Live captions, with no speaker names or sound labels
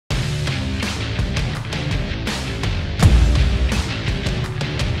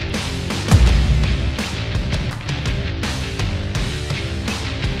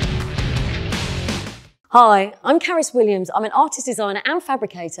Hi, I'm Charis Williams. I'm an artist designer and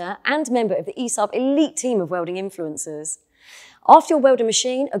fabricator and member of the ESAB elite team of welding influencers. After your welding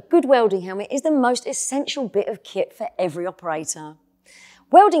machine, a good welding helmet is the most essential bit of kit for every operator.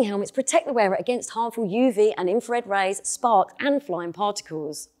 Welding helmets protect the wearer against harmful UV and infrared rays, sparks and flying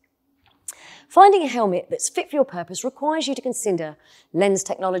particles. Finding a helmet that's fit for your purpose requires you to consider lens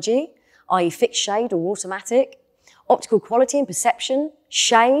technology, i.e. fixed shade or automatic, optical quality and perception,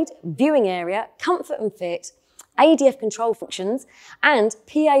 shade, viewing area, comfort and fit, ADF control functions, and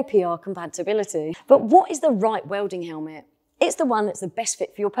PAPR compatibility. But what is the right welding helmet? It's the one that's the best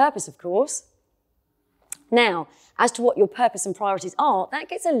fit for your purpose, of course. Now, as to what your purpose and priorities are, that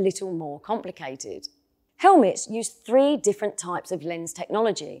gets a little more complicated. Helmets use 3 different types of lens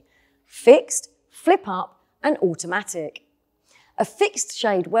technology: fixed, flip up, and automatic. A fixed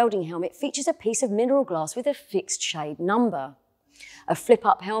shade welding helmet features a piece of mineral glass with a fixed shade number. A flip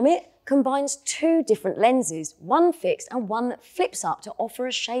up helmet combines 2 different lenses, one fixed and one that flips up to offer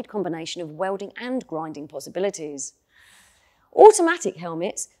a shade combination of welding and grinding possibilities. Automatic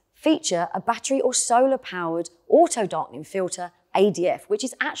helmets feature a battery or solar powered auto darkening filter, ADF, which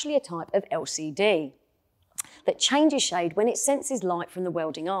is actually a type of LCD that changes shade when it senses light from the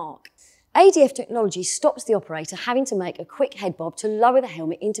welding arc. ADF technology stops the operator having to make a quick head bob to lower the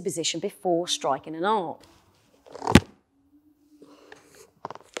helmet into position before striking an arc.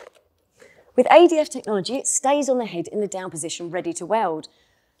 With ADF technology, it stays on the head in the down position ready to weld.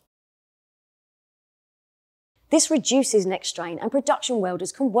 This reduces neck strain and production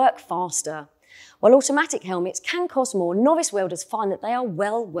welders can work faster. While automatic helmets can cost more, novice welders find that they are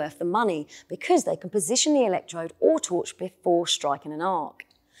well worth the money because they can position the electrode or torch before striking an arc.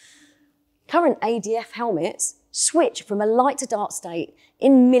 Current ADF helmets switch from a light to dark state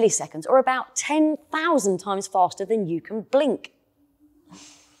in milliseconds, or about 10,000 times faster than you can blink.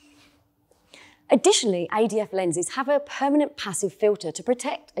 Additionally, ADF lenses have a permanent passive filter to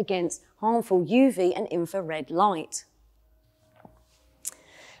protect against harmful UV and infrared light.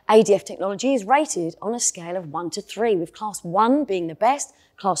 ADF technology is rated on a scale of 1 to 3, with Class 1 being the best,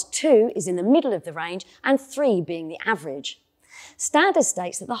 Class 2 is in the middle of the range, and 3 being the average. Standard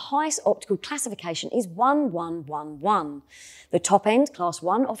states that the highest optical classification is 1111. The top end, Class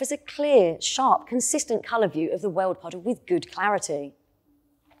 1, offers a clear, sharp, consistent colour view of the weld puddle with good clarity.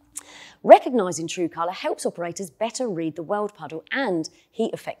 Recognising true colour helps operators better read the weld puddle and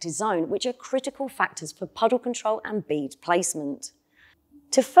heat affected zone, which are critical factors for puddle control and bead placement.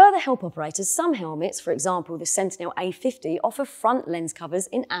 To further help operators, some helmets, for example the Sentinel A50, offer front lens covers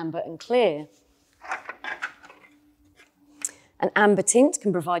in amber and clear. An amber tint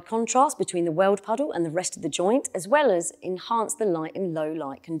can provide contrast between the weld puddle and the rest of the joint, as well as enhance the light in low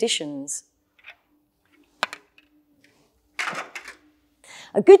light conditions.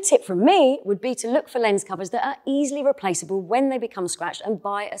 A good tip from me would be to look for lens covers that are easily replaceable when they become scratched and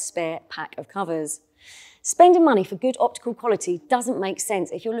buy a spare pack of covers. Spending money for good optical quality doesn't make sense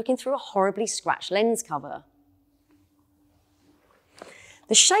if you're looking through a horribly scratched lens cover.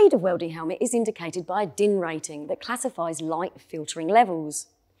 The shade of welding helmet is indicated by a DIN rating that classifies light filtering levels.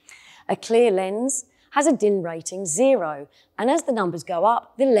 A clear lens has a DIN rating 0, and as the numbers go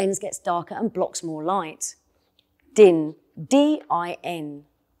up, the lens gets darker and blocks more light. DIN, D-I-N.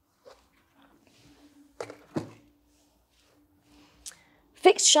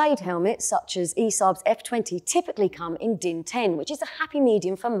 Fixed shade helmets, such as ESAB's F20, typically come in DIN 10, which is a happy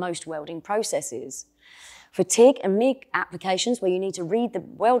medium for most welding processes. For TIG and MIG applications where you need to read the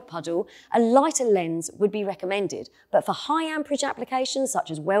weld puddle, a lighter lens would be recommended. But for high amperage applications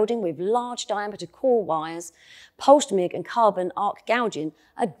such as welding with large diameter core wires, pulsed MIG and carbon arc gouging,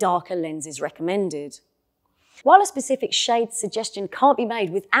 a darker lens is recommended. While a specific shade suggestion can't be made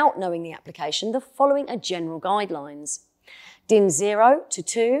without knowing the application, the following are general guidelines. DIN 0 to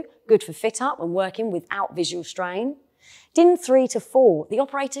 2, good for fit up and working without visual strain. DIN 3 to 4, the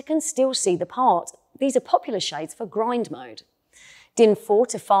operator can still see the part. These are popular shades for grind mode. DIN 4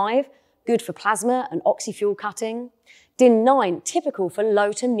 to 5, good for plasma and oxy-fuel cutting. DIN 9, typical for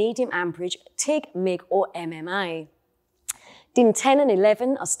low to medium amperage TIG, MIG or MMA. DIN 10 and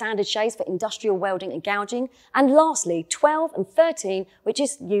 11 are standard shades for industrial welding and gouging. And lastly, 12 and 13, which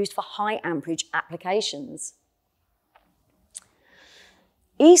is used for high amperage applications.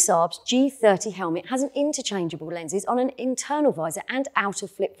 ESAB's G30 helmet has an interchangeable lenses on an internal visor and outer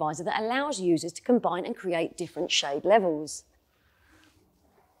flip visor that allows users to combine and create different shade levels.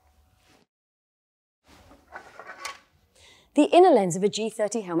 The inner lens of a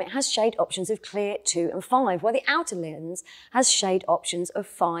G30 helmet has shade options of clear, 2 and 5, while the outer lens has shade options of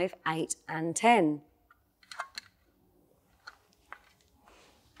 5, 8 and 10.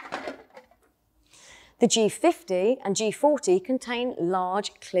 The G50 and G40 contain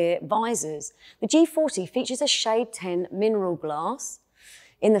large, clear visors. The G40 features a shade 10 mineral glass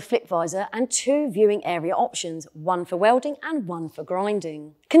in the flip visor and 2 viewing area options, one for welding and one for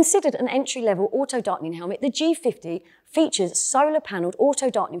grinding. Considered an entry-level auto-darkening helmet, the G50 features solar-panelled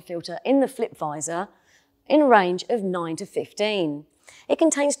auto-darkening filter in the flip visor in a range of 9 to 15. It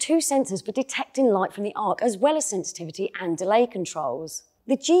contains 2 sensors for detecting light from the arc, as well as sensitivity and delay controls.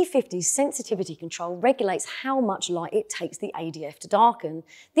 The G50's sensitivity control regulates how much light it takes the ADF to darken.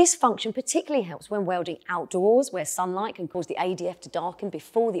 This function particularly helps when welding outdoors, where sunlight can cause the ADF to darken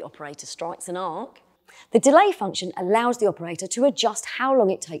before the operator strikes an arc. The delay function allows the operator to adjust how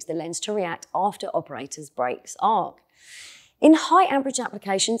long it takes the lens to react after operators breaks arc. In high amperage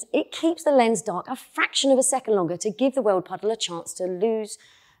applications, it keeps the lens dark a fraction of a second longer to give the weld puddle a chance to lose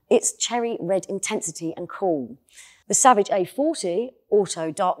its cherry red intensity and cool. The Savage A40 auto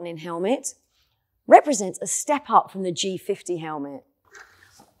darkening helmet represents a step up from the G50 helmet.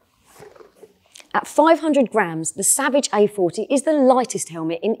 At 500 grams, the Savage A40 is the lightest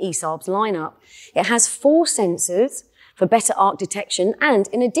helmet in ESAB's lineup. It has 4 sensors for better arc detection and,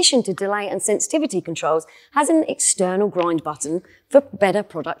 in addition to delay and sensitivity controls, has an external grind button for better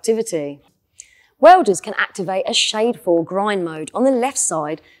productivity. Welders can activate a shade 4 grind mode on the left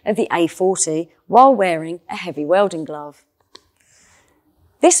side of the A40 while wearing a heavy welding glove.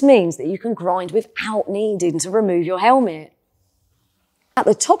 This means that you can grind without needing to remove your helmet. At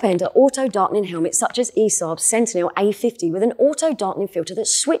the top end are auto-darkening helmets such as ESAB's Sentinel A50 with an auto-darkening filter that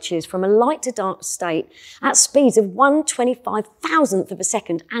switches from a light to dark state at speeds of 1/25,000th of a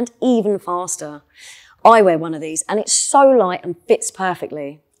second and even faster. I wear one of these and it's so light and fits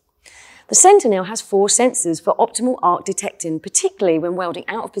perfectly. The Sentinel has 4 sensors for optimal arc detecting, particularly when welding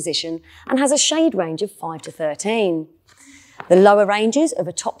out of position, and has a shade range of 5 to 13. The lower ranges of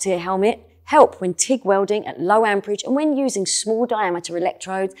a top-tier helmet help when TIG welding at low amperage and when using small diameter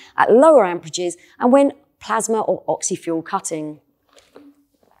electrodes at lower amperages and when plasma or oxy-fuel cutting.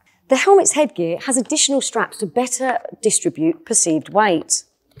 The helmet's headgear has additional straps to better distribute perceived weight.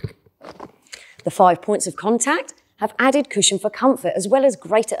 The 5 points of contact have added cushion for comfort as well as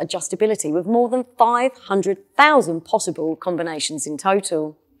greater adjustability with more than 500,000 possible combinations in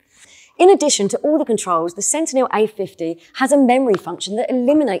total. In addition to all the controls, the Sentinel A50 has a memory function that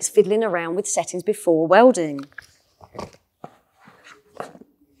eliminates fiddling around with settings before welding.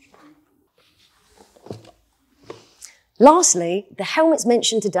 Lastly, the helmets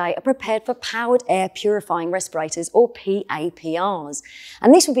mentioned today are prepared for powered air purifying respirators, or PAPRs,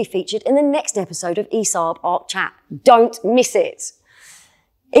 and this will be featured in the next episode of ESAB ArcChat. Don't miss it!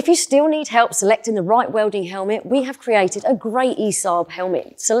 If you still need help selecting the right welding helmet, we have created a great ESAB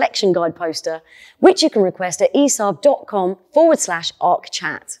helmet selection guide poster, which you can request at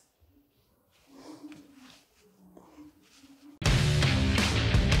esab.com/ArcChat.